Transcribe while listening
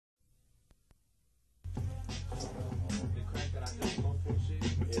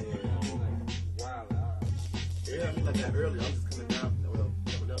came like that earlier. I'm just coming down. Well,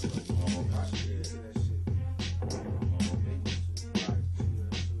 coming up. Oh, gosh, yeah, that shit.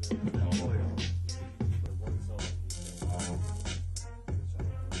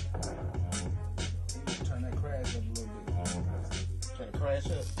 Turn that crash up a little bit. Trying to crash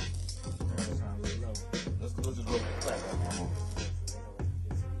up. Let's just go flat.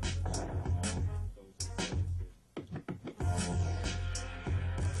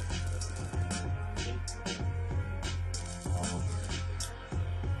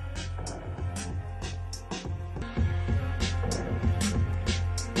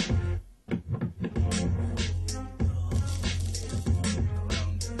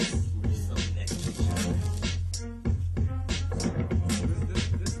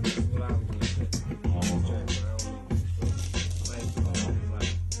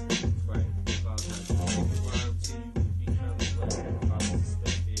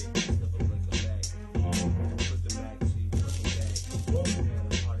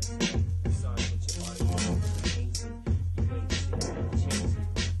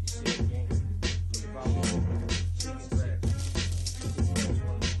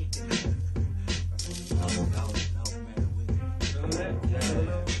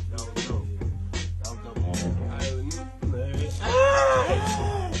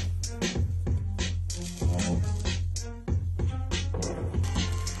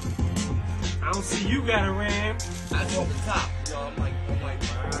 I don't see you got a ram. I go up the top. You know, I'm like, you know what I'm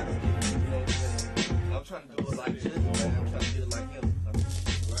saying? I'm trying to do it like this, man. I'm trying to get it like him.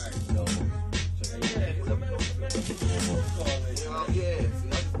 Right. You know. Yeah, see,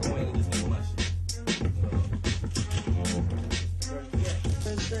 I'm just going and just do my shit.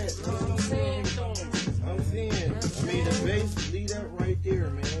 I'm saying, I mean, the bass, leave that right there,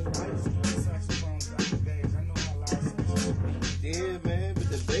 man. Saxophones got the bass. I know how loud saxophones be. Yeah, man, but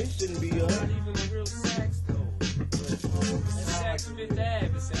the bass shouldn't be up. Not even a real sax, though. That sax fit that.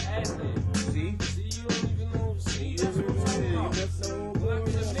 It's an ad-lib. See, you don't even know. See, that's what I'm talking about. When I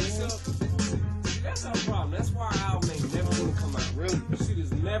get a mix-up, see, that's our problem. That's why our album ain't never gonna come out. Really? This shit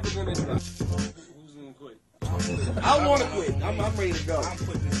is never gonna drop. Who's gonna quit? I don't want to quit. I'm ready to go. I'm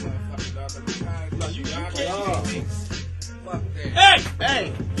putting this motherfucker up. No, you can't. Fuck that.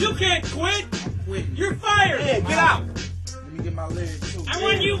 Hey! You can't quit! I'm quitting. You're fired! Yeah, get out. Let me get my legs too. I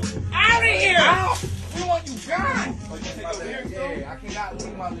want you out of here! Out. We want you gone. Oh, you take over here, Yeah, I cannot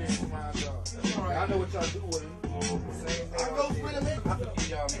leave my legs around y'all. That's all right. I know what y'all do with them. Same thing. I go for the minute. I forget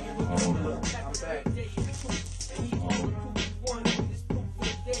y'all, man. I'm back.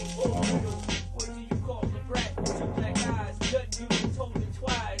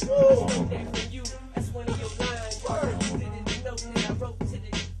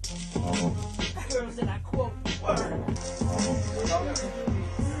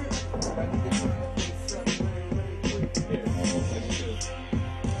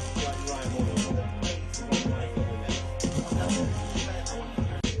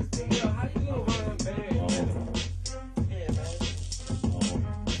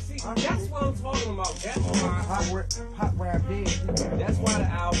 That's what I'm talking about. That's why Hot rap dead. That's why the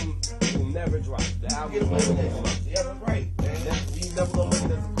album will never drop. The album will never come out. Yeah, that's right. We never gonna make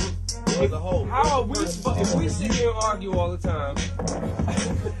it as a group or as a whole. How are we? If we sit here and argue all the time,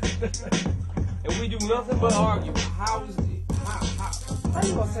 and we do nothing but argue, how is it? How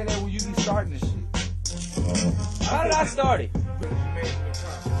you gonna say that when you be starting this shit? How did I start it?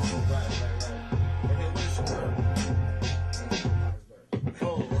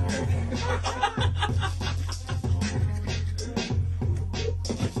 Oh, okay.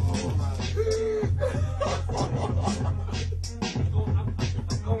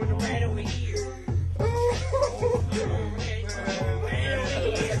 I'm going to right over here.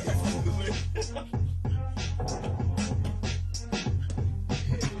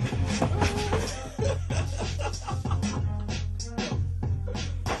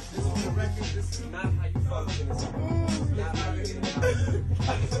 This is not how you function. This is not how you get it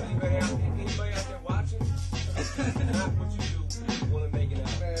out. Anybody out there watching? This is not what you do. You want to make it out.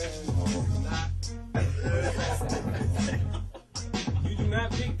 You do not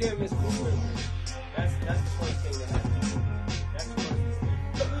pick them as crew members. That's the first thing that happens. That's the first thing.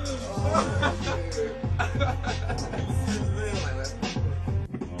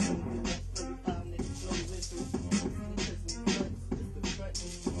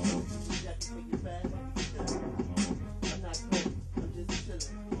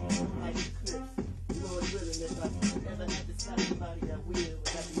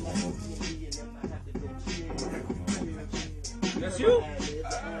 That's you.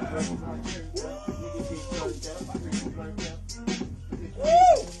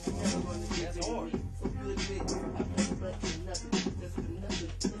 Woo! That's hard.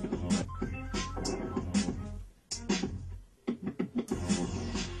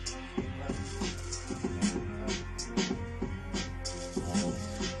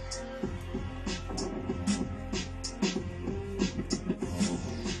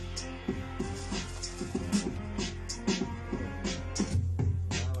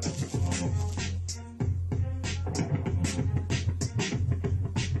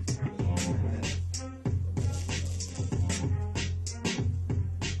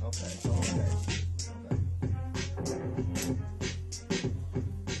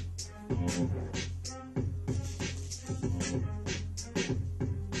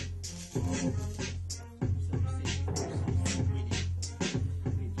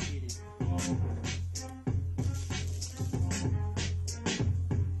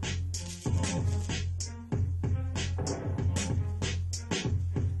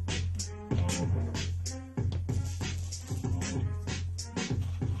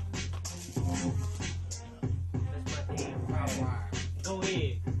 Go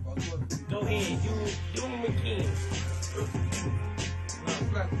ahead. Go ahead. Do them again. Now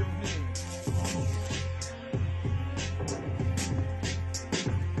clap your hands.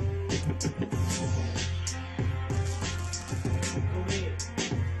 Go ahead.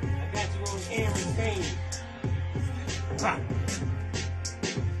 I got you on camera, thing.